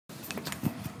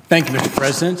Thank you, Mr.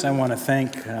 President. I want to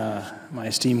thank my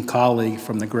esteemed colleague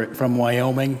from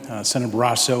Wyoming, Senator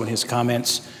Barrasso, and his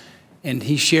comments. And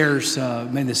he shares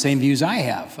many of the same views I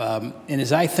have. And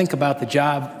as I think about the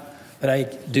job that I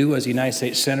do as a United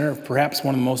States Senator, perhaps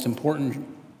one of the most important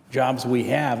jobs we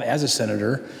have as a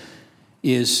senator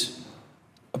is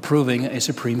approving a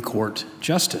Supreme Court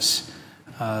justice.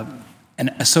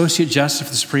 An associate justice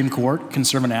for the Supreme Court can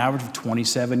serve an average of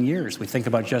 27 years. We think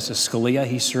about Justice Scalia,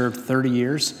 he served 30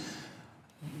 years.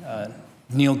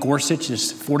 Neil Gorsuch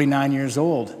is 49 years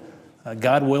old.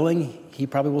 God willing, he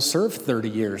probably will serve 30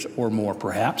 years or more,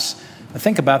 perhaps. But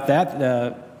think about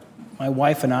that. My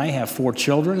wife and I have 4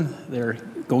 children. They're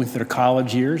going through their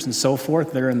college years and so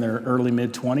forth. They're in their early,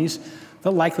 mid-20s.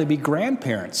 They'll likely be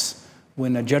grandparents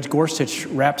when Judge Gorsuch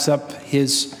wraps up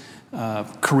his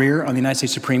career on the United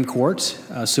States Supreme Court,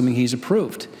 assuming he's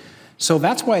approved. So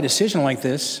that's why a decision like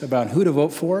this about who to vote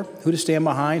for, who to stand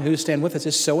behind, who to stand with us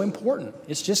is so important.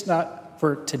 It's just not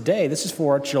for today. This is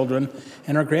for our children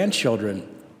and our grandchildren.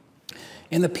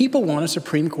 And the people want a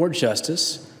Supreme Court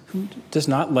justice who does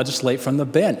not legislate from the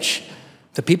bench.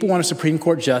 The people want a Supreme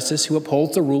Court justice who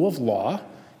upholds the rule of law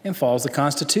and follows the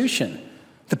Constitution.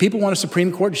 The people want a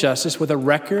Supreme Court justice with a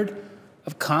record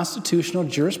of constitutional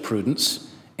jurisprudence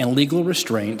and legal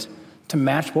restraint to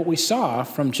match what we saw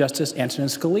from Justice Antonin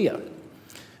Scalia.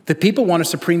 The people want a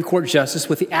Supreme Court justice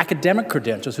with the academic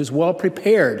credentials who's well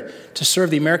prepared to serve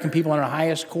the American people in our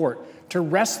highest court, to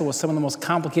wrestle with some of the most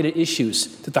complicated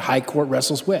issues that the high court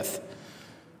wrestles with.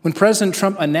 When President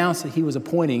Trump announced that he was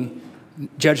appointing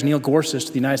Judge Neil Gorsuch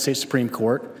to the United States Supreme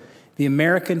Court, the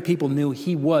American people knew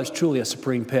he was truly a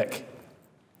supreme pick.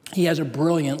 He has a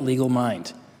brilliant legal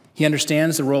mind. He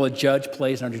understands the role a judge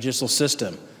plays in our judicial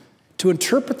system to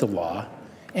interpret the law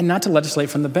and not to legislate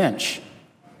from the bench.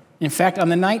 In fact, on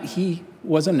the night he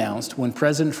was announced, when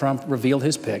President Trump revealed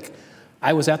his pick,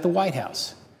 I was at the White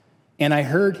House, and I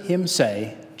heard him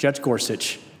say, Judge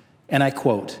Gorsuch, and I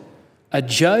quote, "A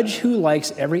judge who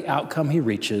likes every outcome he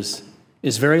reaches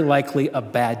is very likely a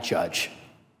bad judge,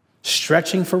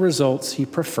 stretching for results he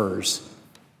prefers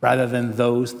rather than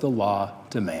those the law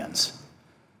demands."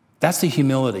 That's the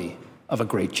humility of a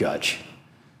great judge.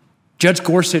 Judge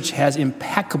Gorsuch has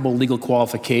impeccable legal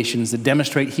qualifications that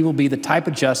demonstrate he will be the type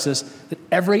of justice that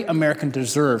every American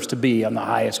deserves to be on the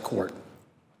highest court.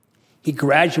 He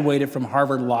graduated from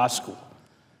Harvard Law School.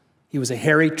 He was a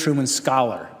Harry Truman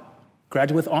Scholar,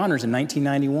 graduated with honors in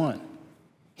 1991.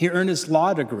 He earned his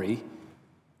law degree,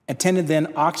 attended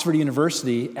then Oxford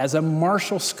University as a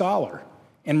Marshall Scholar,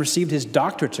 and received his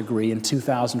doctorate degree in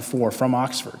 2004 from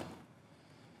Oxford.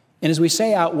 And as we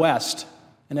say out west,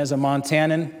 and as a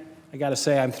Montanan, I got to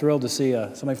say I'm thrilled to see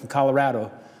somebody from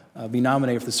Colorado be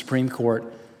nominated for the Supreme Court.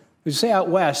 As we say out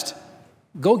west,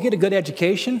 go get a good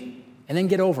education and then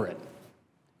get over it.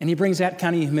 And he brings that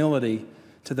kind of humility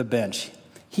to the bench.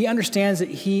 He understands that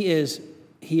he is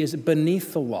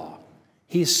beneath the law.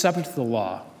 He is subject to the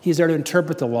law. He is there to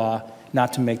interpret the law,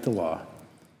 not to make the law.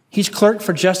 He's clerked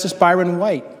for Justice Byron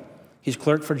White. He's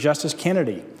clerked for Justice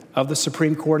Kennedy of the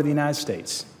Supreme Court of the United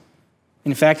States.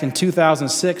 In fact, in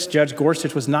 2006, Judge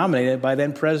Gorsuch was nominated by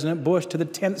then President Bush to the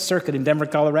 10th Circuit in Denver,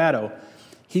 Colorado.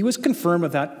 He was confirmed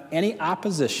without any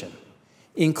opposition,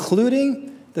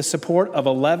 including the support of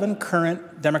 11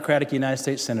 current Democratic United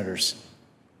States senators.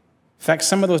 In fact,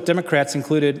 some of those Democrats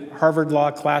included Harvard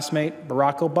Law classmate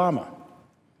Barack Obama,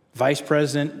 Vice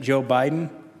President Joe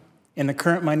Biden, and the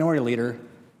current Minority Leader,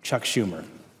 Chuck Schumer.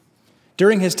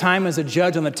 During his time as a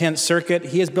judge on the 10th Circuit,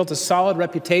 he has built a solid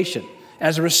reputation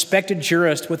as a respected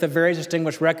jurist with a very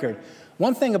distinguished record.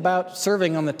 One thing about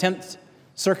serving on the 10th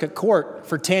Circuit Court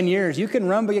for 10 years, you can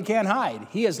run, but you can't hide.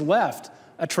 He has left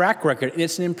a track record, and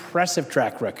it's an impressive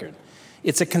track record.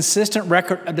 It's a consistent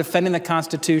record of defending the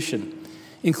Constitution,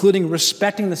 including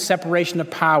respecting the separation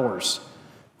of powers,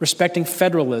 respecting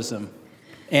federalism,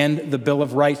 and the Bill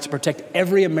of Rights to protect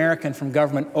every American from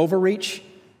government overreach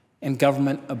and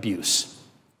government abuse.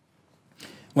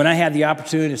 When I had the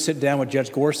opportunity to sit down with Judge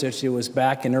Gorsuch, it was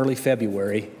back in early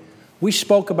February, we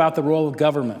spoke about the role of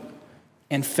government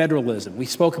and federalism. We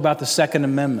spoke about the Second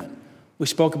Amendment. We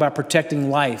spoke about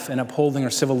protecting life and upholding our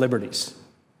civil liberties.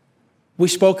 We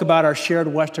spoke about our shared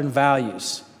Western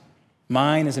values.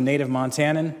 Mine is a native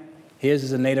Montanan, his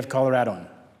is a native Coloradoan.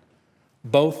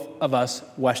 Both of us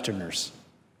Westerners.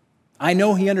 I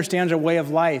know he understands our way of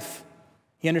life.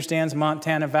 He understands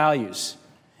Montana values.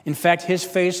 In fact, his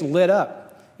face lit up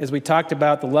as we talked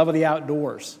about the love of the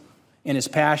outdoors and his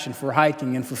passion for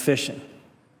hiking and for fishing.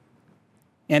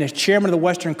 And as chairman of the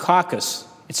Western Caucus,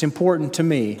 it's important to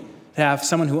me to have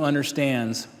someone who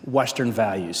understands Western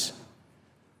values,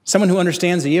 someone who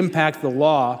understands the impact of the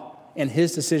law and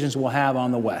his decisions will have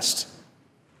on the West.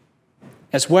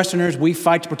 As Westerners, we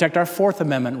fight to protect our Fourth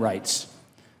Amendment rights.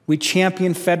 We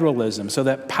champion federalism so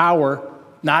that power,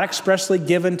 not expressly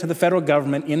given to the federal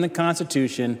government in the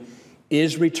Constitution,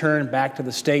 is returned back to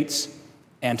the states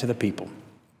and to the people.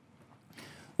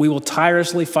 We will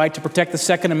tirelessly fight to protect the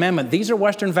Second Amendment. These are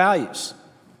Western values.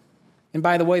 And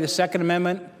by the way, the Second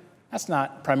Amendment, that's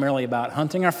not primarily about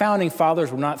hunting. Our founding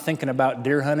fathers were not thinking about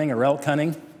deer hunting or elk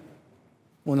hunting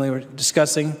when they were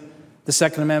discussing the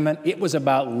Second Amendment. It was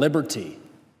about liberty.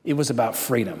 It was about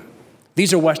freedom.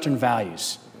 These are Western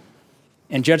values.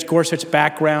 And Judge Gorsuch's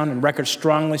background and record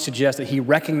strongly suggest that he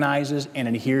recognizes and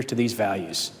adheres to these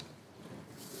values.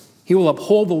 He will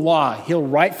uphold the law. He'll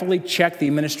rightfully check the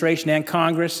administration and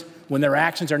Congress when their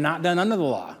actions are not done under the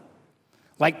law,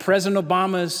 like President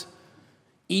Obama's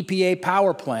EPA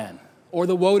power plan or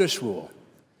the WOTUS rule.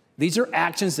 These are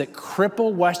actions that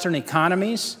cripple Western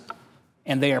economies,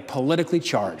 and they are politically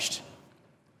charged.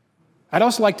 I'd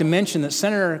also like to mention that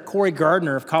Senator Cory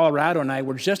Gardner of Colorado and I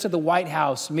were just at the White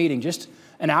House meeting just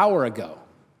an hour ago.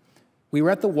 We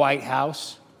were at the White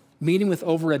House meeting with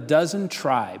over a dozen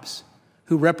tribes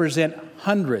who represent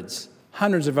hundreds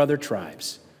of other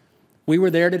tribes. We were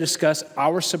there to discuss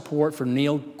our support for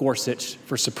Neil Gorsuch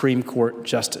for Supreme Court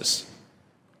Justice.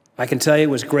 I can tell you it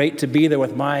was great to be there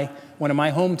with one of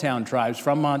my hometown tribes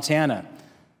from Montana,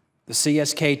 the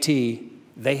CSKT.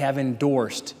 They have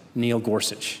endorsed Neil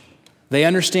Gorsuch. They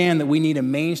understand that we need a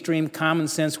mainstream,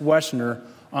 common-sense Westerner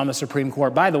on the Supreme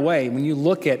Court. By the way, when you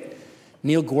look at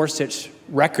Neil Gorsuch's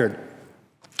record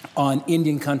on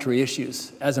Indian country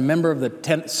issues, as a member of the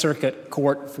 10th Circuit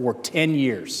Court for 10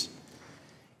 years,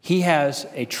 he has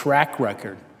a track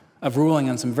record of ruling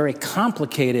on some very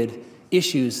complicated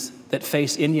issues that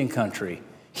face Indian country.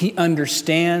 He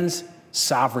understands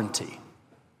sovereignty.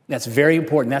 That's very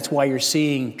important. That's why you're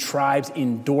seeing tribes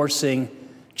endorsing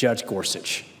Judge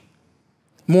Gorsuch.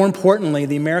 More importantly,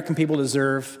 the American people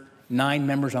deserve 9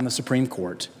 members on the Supreme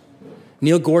Court.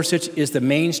 Neil Gorsuch is the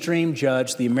mainstream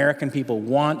judge the American people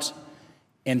want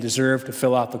and deserve to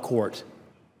fill out the court.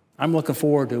 I'm looking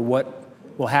forward to what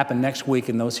will happen next week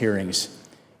in those hearings.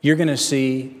 You're going to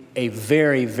see a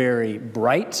very, very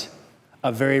bright,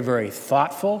 a very, very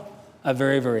thoughtful, a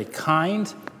very, very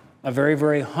kind, a very,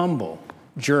 very humble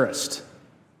jurist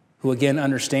who, again,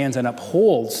 understands and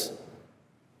upholds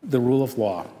the rule of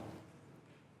law.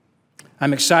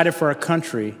 I'm excited for our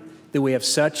country that we have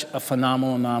such a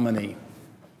phenomenal nominee,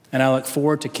 and I look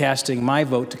forward to casting my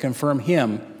vote to confirm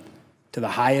him to the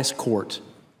highest court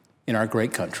in our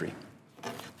great country.